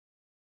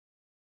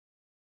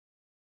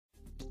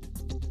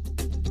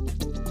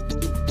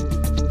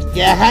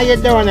Yeah, how you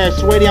doing there,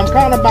 sweetie? I'm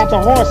calling about the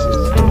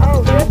horses.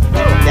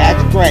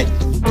 That's great.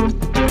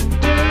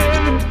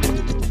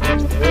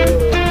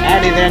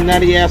 Howdy there,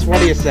 nutty ass. What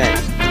do you say?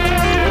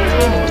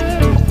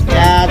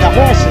 Yeah, the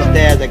horses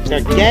there.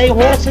 They're gay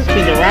horses.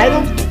 Can you ride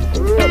them?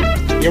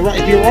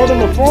 Have you rode them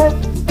before?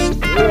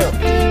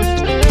 Yeah.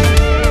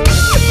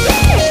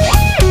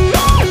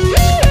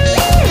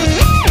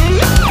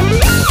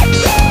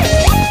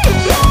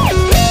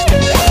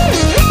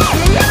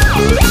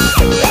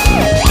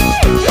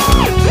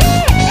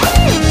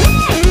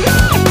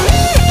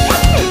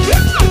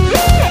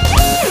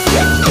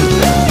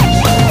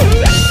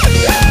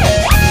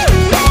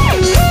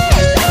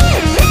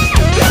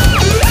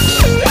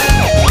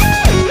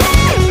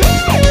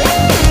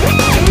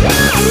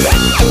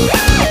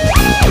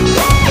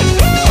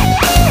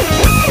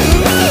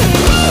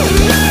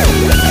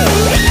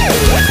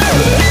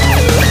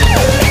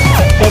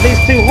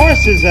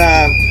 Horses,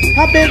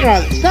 how big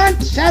are they? Son,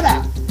 shut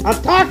up. I'm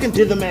talking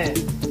to the man.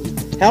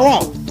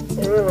 Hello.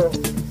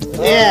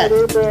 Yeah.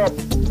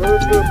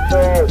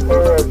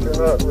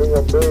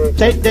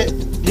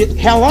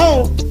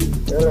 Hello?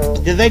 Hello.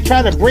 Do they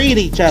try to breed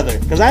each other?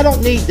 Because I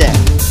don't need that.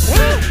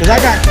 Because I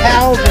got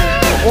cows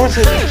and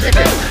horses and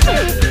chickens.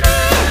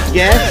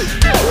 Yes?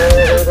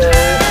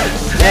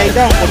 They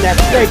don't, but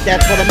that's great.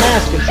 That's for the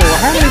mass control.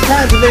 How many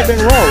times have they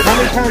been rode? How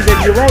many times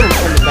have you rode them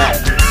from the back?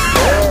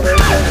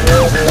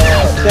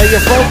 So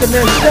you're broken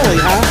them silly,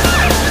 huh?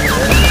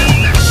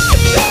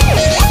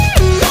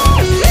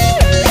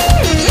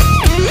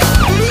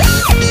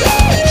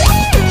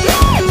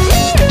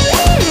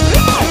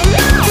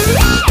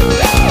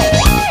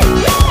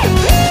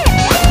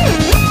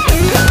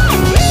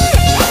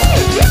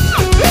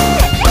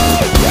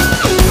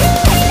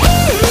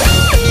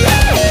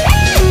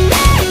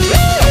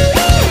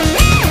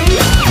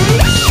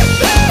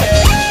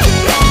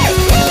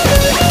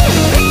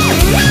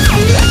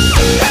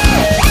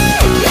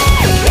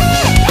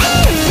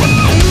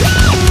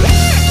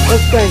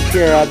 Think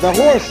here, the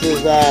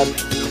horses,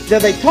 do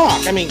they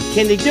talk? I mean,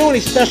 can they do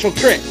any special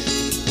tricks?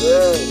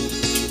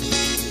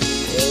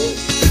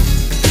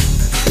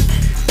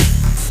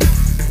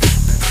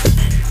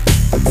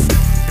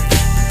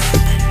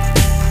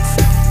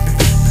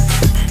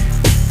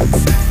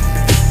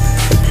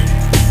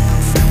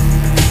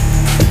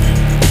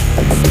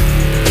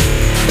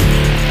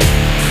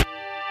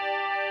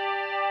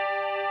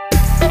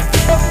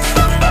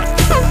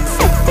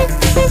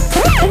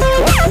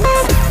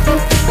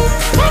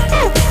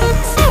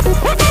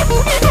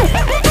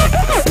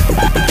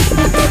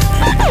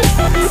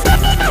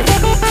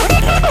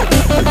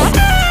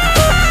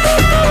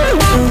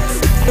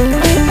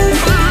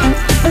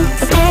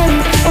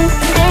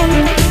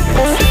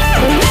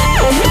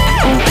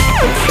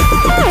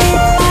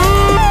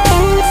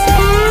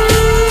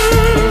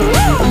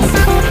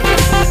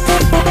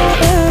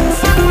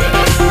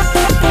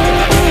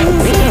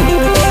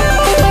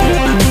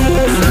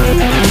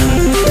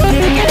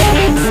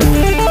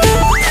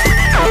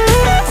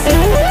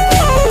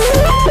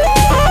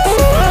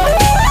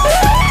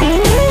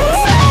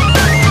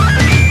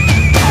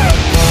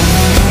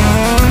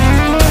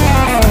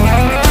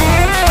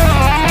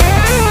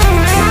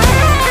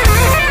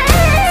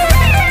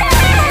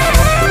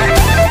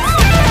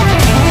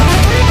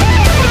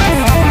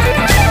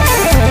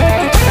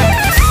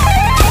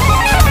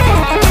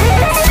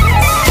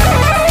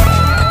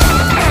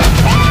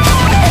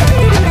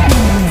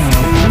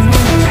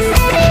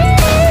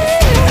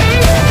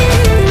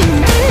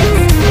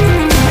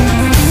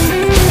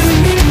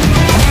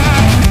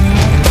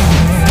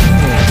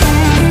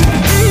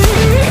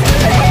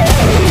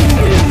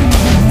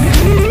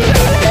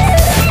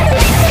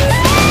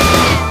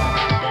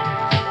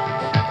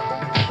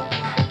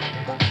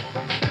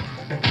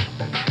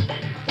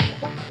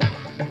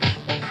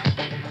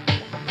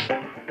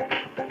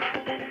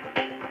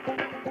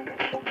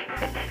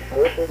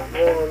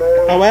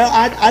 Well,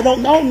 I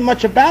don't know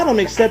much about them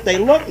except they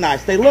look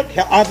nice.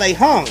 Are they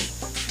hung?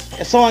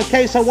 So in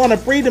case I want to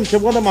breed them to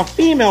one of my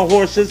female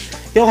horses,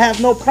 he'll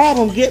have no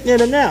problem getting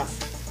in and out.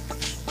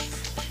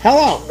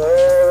 Hello. No,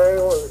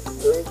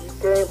 you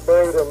can't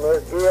breed them.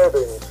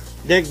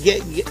 They're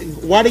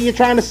geldings. What are you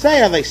trying to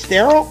say? Are they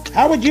sterile?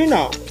 How would you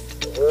know?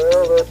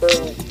 Well, they've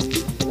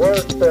been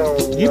worked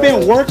on. You've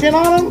been working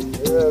on them?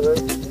 Yeah, you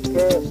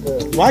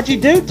can't. What'd you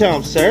do to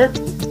them, sir?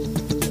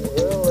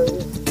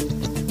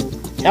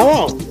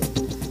 Hello.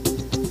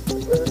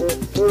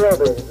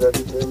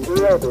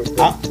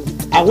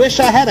 I wish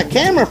I had a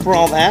camera for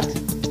all that.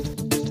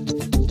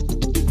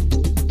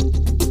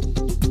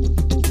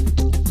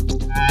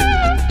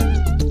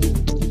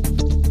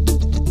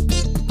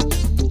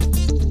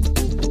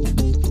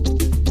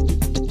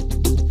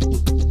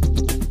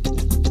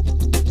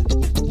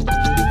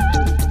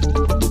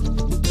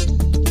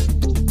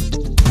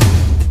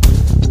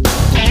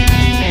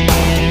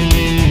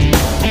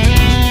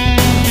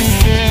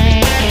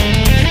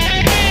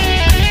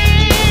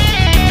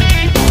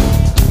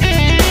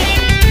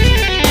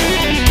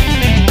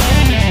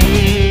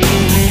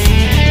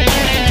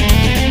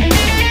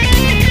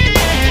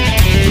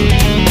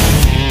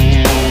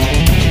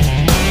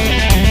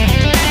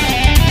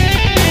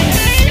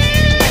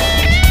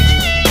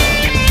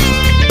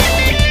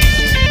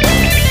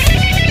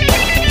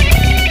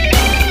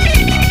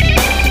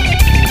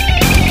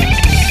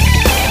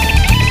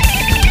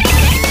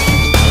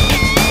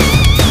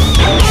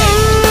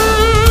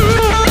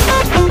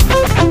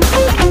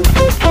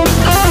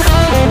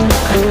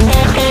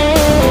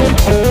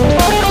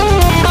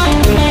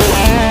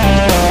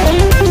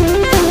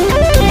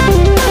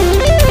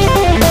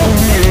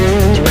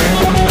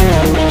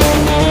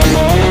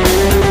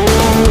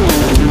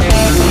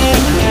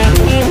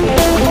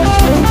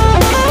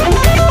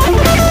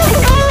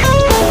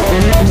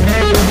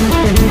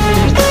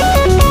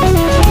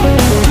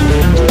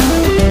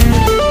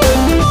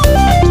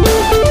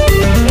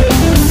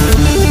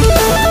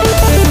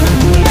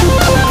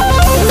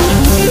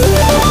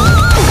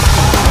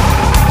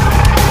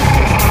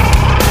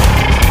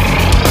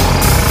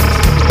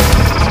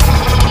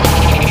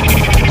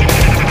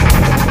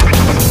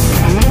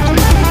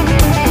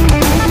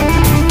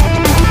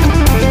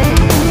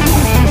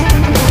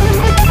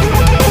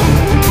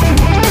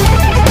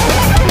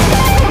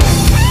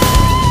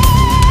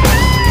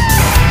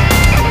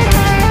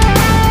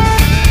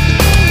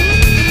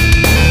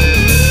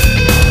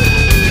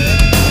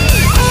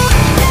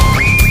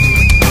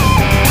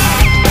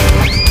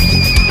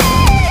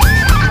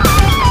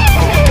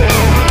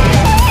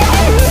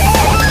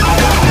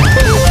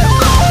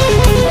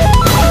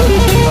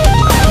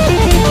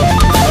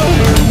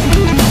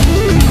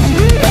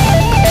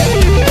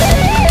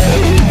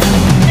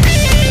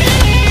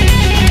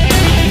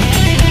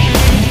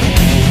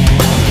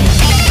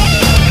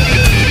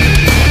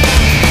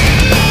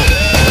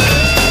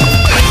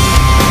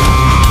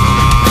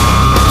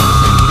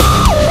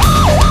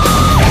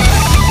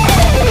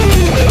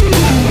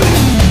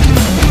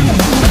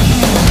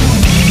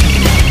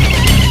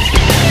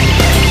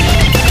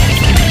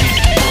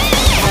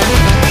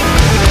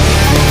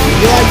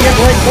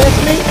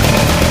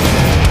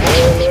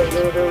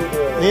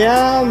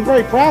 Yeah, I'm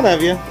very proud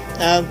of you.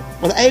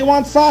 With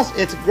A1 sauce,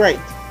 it's great.